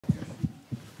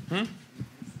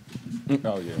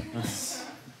Oh, yeah.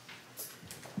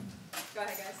 Go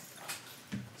ahead, guys.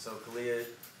 So, Kahleah, you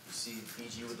see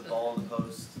BG with the ball in the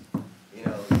post. You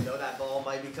know that ball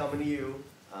might be coming to you.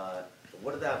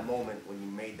 What did that moment when you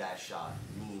made that shot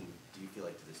mean, do you feel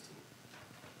like, to this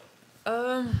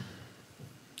team?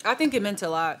 I think it meant a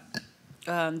lot.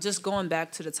 Just going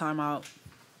back to the timeout,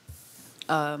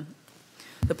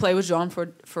 the play was drawn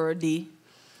for a D,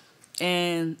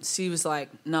 and she was like,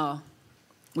 no,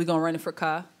 we're going to run it for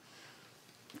Ka.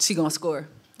 She going to score.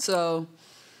 So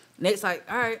Nate's like,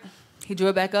 all right. He drew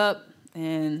it back up,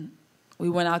 and we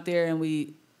went out there and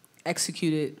we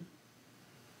executed,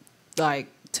 like,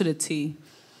 to the T.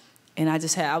 And I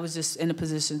was just in a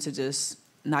position to just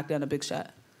knock down a big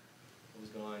shot. What was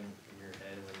going on in your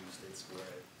head when you stayed score?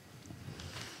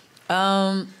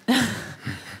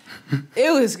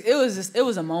 It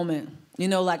was a moment. You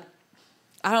know, like,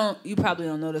 you probably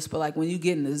don't know this, but, like, when you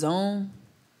get in the zone,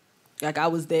 like, I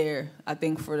was there, I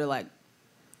think, for the, like,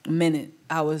 minute.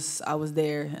 I was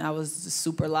there, and I was just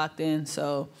super locked in.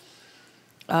 So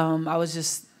I was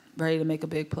just ready to make a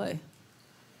big play.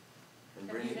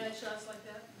 Have you had shots like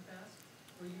that in the past,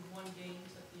 where you've won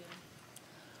games at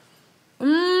the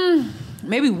end?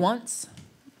 Maybe once.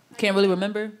 Can't really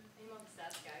remember.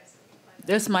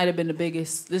 This might have been the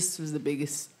biggest. This was the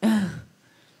biggest. Hey,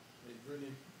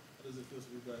 Brittney, how does it feel to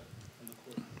be back on the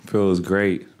court? Feels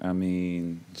great. I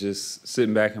mean, just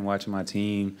sitting back and watching my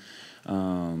team,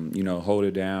 hold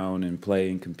it down and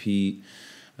play and compete.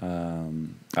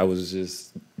 I was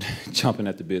just jumping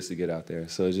at the bits to get out there.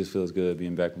 So it just feels good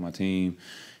being back with my team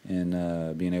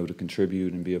and being able to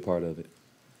contribute and be a part of it.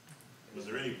 Was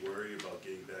there any worry about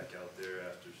getting back out there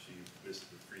after she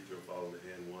missed the free throw following the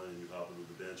and one and you hop into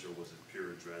the bench, or was it pure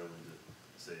adrenaline to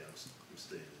say, I'm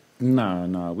staying in?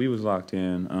 No, we was locked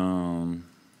in.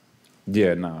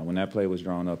 When that play was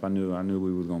drawn up, I knew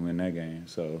we was going to win that game.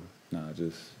 So,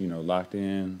 just, locked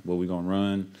in, what we going to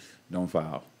run, don't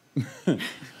foul.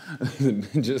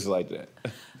 Just like that.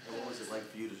 And what was it like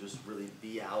for you to just really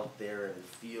be out there and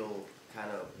feel kind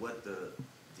of what the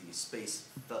space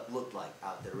looked like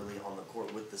out there, really on the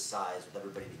court with the size, with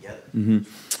everybody together?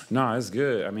 Mm-hmm. No, it's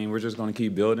good. I mean, we're just going to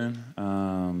keep building,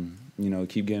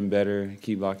 keep getting better,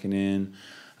 keep locking in.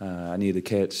 I need to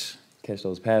catch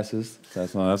those passes.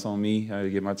 That's on me. I had to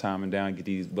get my timing down, get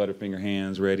these Butterfinger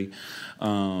hands ready.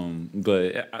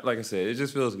 But like I said, it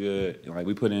just feels good. Like,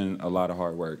 we put in a lot of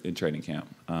hard work in training camp,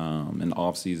 in the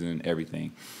off season,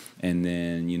 everything. And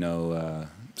then,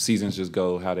 seasons just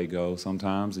go how they go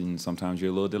sometimes, and sometimes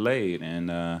you're a little delayed. And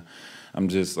I'm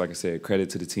just, like I said, credit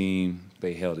to the team.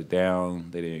 They held it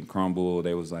down. They didn't crumble.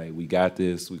 They was like, we got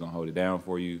this. We're going to hold it down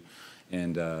for you.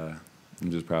 And I'm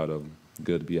just proud of them.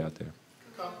 Good to be out there.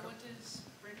 What does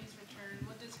Brittney's return,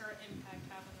 what does her impact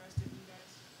have on the rest of you guys?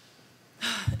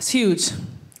 It's huge,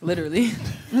 literally.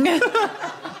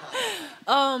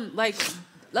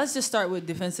 Let's just start with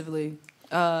defensively.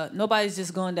 Nobody's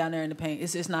just going down there in the paint.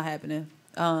 It's not happening.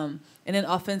 And then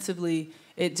offensively,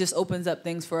 it just opens up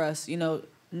things for us.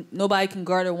 Nobody can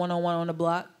guard her one-on-one on the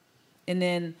block. And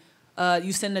then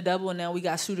you send a double, and now we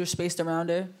got shooters spaced around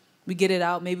her. We get it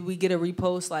out. Maybe we get a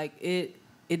repost. Like, it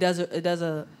does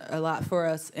a lot for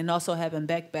us. And also having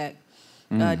Beck back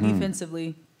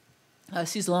defensively.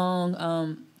 She's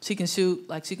long. She can shoot.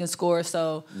 Like, she can score.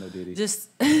 So no Diddy. Just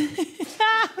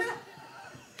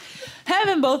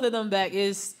having both of them back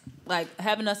is, like,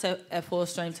 having us at full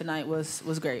strength tonight was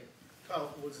great.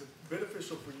 Kyle, was it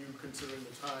beneficial for you, considering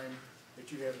the time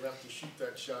that you had left to shoot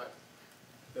that shot,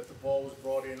 that the ball was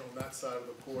brought in on that side of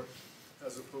the court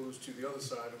as opposed to the other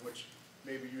side, in which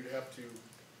maybe you'd have to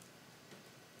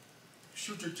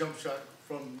shoot your jump shot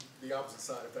from the opposite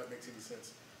side, if that makes any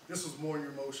sense? This was more in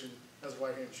your motion as a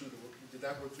right-hand shooter. Did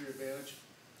that work to your advantage?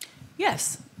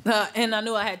 Yes. And I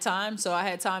knew I had time, so I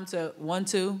had time to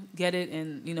 1-2, get it,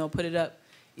 and, put it up,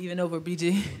 even over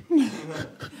BG.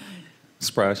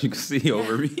 Surprised you could see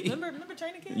over me. Remember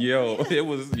training camp? Yo, it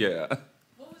was, yeah.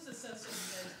 What was the sense of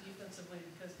you guys defensively,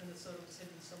 because Minnesota was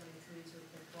hitting so many threes with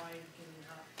McBride getting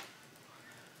hot?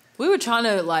 We were trying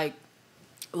to, like,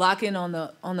 lock in on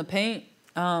the paint,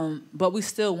 but we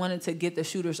still wanted to get the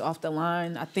shooters off the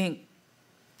line. I think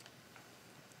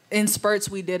in spurts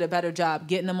we did a better job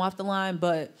getting them off the line,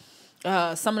 but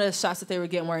some of the shots that they were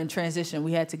getting were in transition.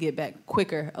 We had to get back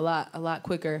quicker, a lot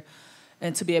quicker,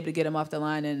 and to be able to get them off the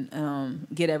line and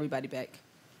get everybody back.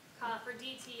 For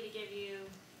DT to give you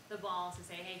the ball to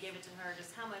say, hey, give it to her,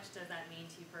 just how much does that mean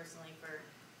to you personally for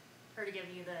her to give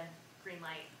you the green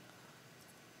light?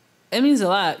 It means a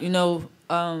lot.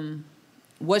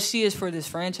 What she is for this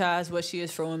franchise, what she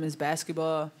is for women's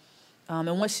basketball,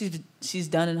 and what she's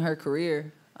done in her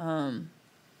career.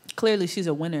 clearly she's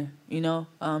a winner, you know.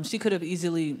 She could have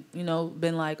easily, you know,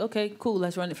 been like, okay, cool,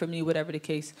 let's run it for me, whatever the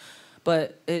case.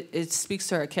 But it speaks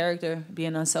to her character,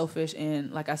 being unselfish,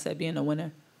 and, like I said, being a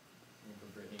winner.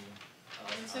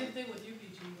 And same thing with you,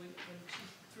 PG, when she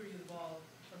threw you the ball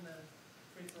from the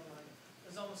free throw line. It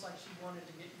was almost like she wanted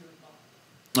to get you the ball.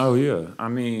 Oh yeah, I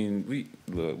mean,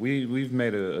 we've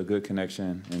made a good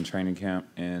connection in training camp,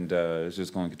 and it's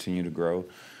just going to continue to grow.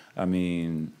 I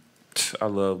mean, I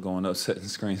love going up setting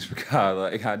screens for God.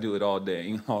 Like, I do it all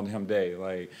day, all damn day.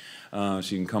 Like,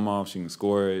 she can come off, she can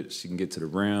score it, she can get to the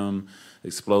rim,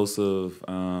 explosive.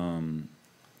 And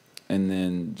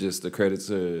then just the credit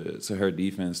to her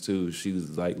defense, too. She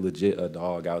was, like, legit a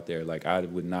dog out there. Like, I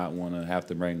would not want to have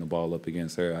to bring the ball up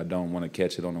against her. I don't want to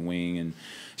catch it on the wing, and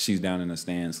she's down in the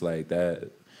stance. Like,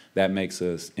 that makes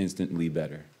us instantly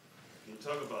better. Can you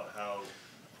talk about how,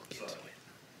 sorry,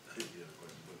 I didn't get a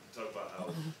question, but talk about how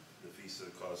Nafisa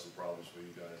caused some problems for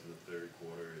you guys in the third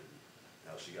quarter and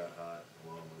how she got hot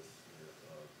along with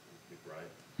McBride.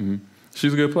 Mm-hmm.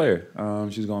 She's a good player.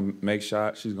 She's going to make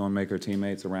shots. She's going to make her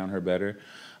teammates around her better.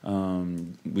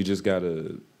 We just got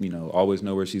to, you know, always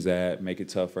know where she's at, make it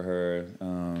tough for her,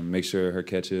 make sure her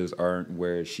catches aren't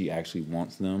where she actually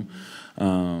wants them,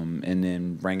 and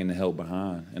then bringing the help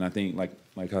behind. And I think,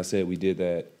 like I said, we did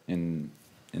that in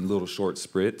little short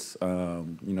sprints.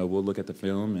 You know, we'll look at the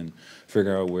film and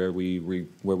figure out where we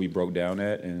broke down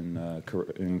at and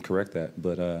correct that.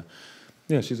 But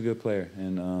yeah, she's a good player,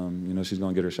 and you know, she's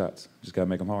gonna get her shots. Just gotta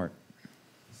make them hard.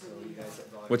 So you guys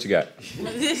What you got?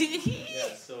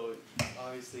 Yeah, so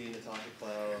obviously Natasha,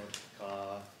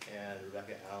 and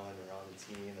Rebecca Allen are on the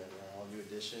team and are all new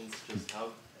additions. Just how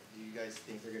do you guys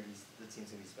think the team's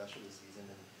gonna be special this season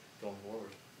and going forward?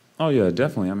 Oh yeah,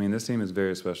 definitely. I mean, this team is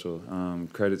very special.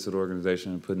 Credit to the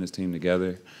organization for putting this team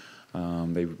together.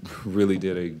 They really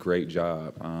did a great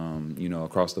job. You know,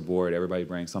 across the board, everybody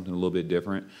brings something a little bit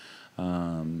different.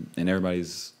 And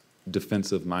everybody's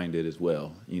defensive minded as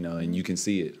well, you know, and you can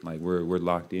see it. Like, we're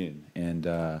locked in, and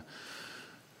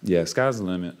yeah, sky's the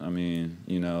limit. I mean,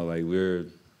 you know, like, we're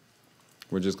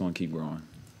just gonna keep growing.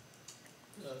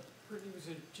 Brittney, was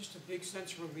it just a big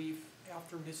sense of relief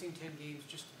after missing 10 games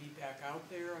just to be back out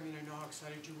there? I mean, I know how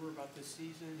excited you were about this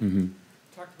season. Mm-hmm.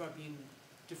 Talked about being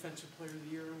defensive player of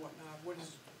the year and whatnot.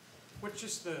 What's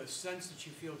just the sense that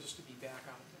you feel just to be back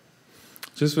out there?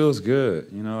 Just feels good.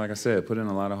 You know, like I said, put in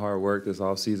a lot of hard work this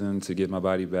offseason to get my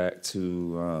body back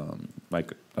to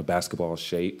like a basketball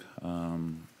shape.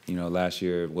 You know, last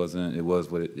year it was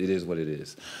what it is what it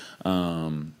is.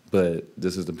 But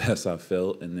this is the best I've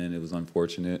felt, and then it was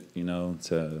unfortunate, you know,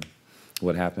 to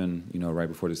what happened, you know, right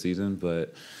before the season.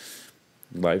 But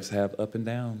lives have up and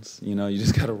downs. You know, you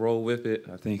just got to roll with it.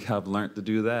 I think I've learned to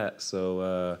do that.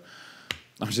 So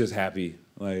I'm just happy.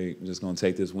 Like, just going to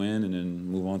take this win and then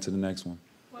move on to the next one.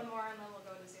 One more and then we'll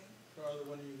go to Zoom. For either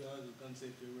one of you guys with gun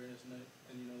safety awareness night,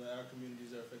 and you know that our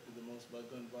communities are affected the most by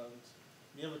gun violence.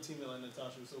 You have a teammate like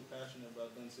Natasha who's so passionate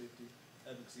about gun safety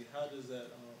advocacy. How does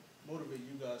that motivate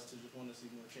you guys to just want to see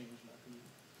more change in our community?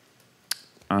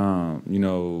 You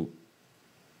know,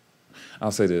 I'll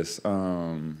say this.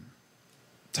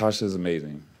 Tasha's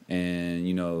amazing. And,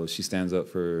 you know, she stands up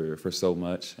for so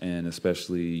much, and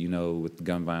especially, you know, with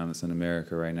gun violence in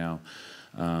America right now.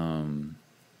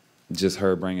 Just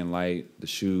her bringing light, the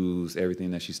shoes,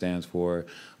 everything that she stands for,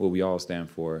 what we all stand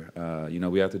for. You know,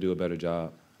 we have to do a better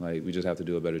job. Like, we just have to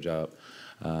do a better job.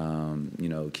 You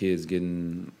know, kids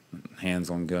getting hands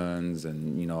on guns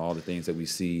and, you know, all the things that we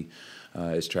see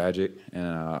is tragic, and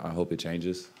I hope it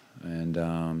changes. And,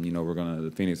 you know,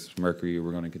 the Phoenix Mercury,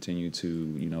 we're going to continue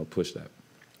to, you know, push that.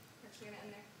 We're actually going to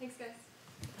end there. Thanks, guys.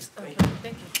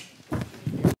 Thank you.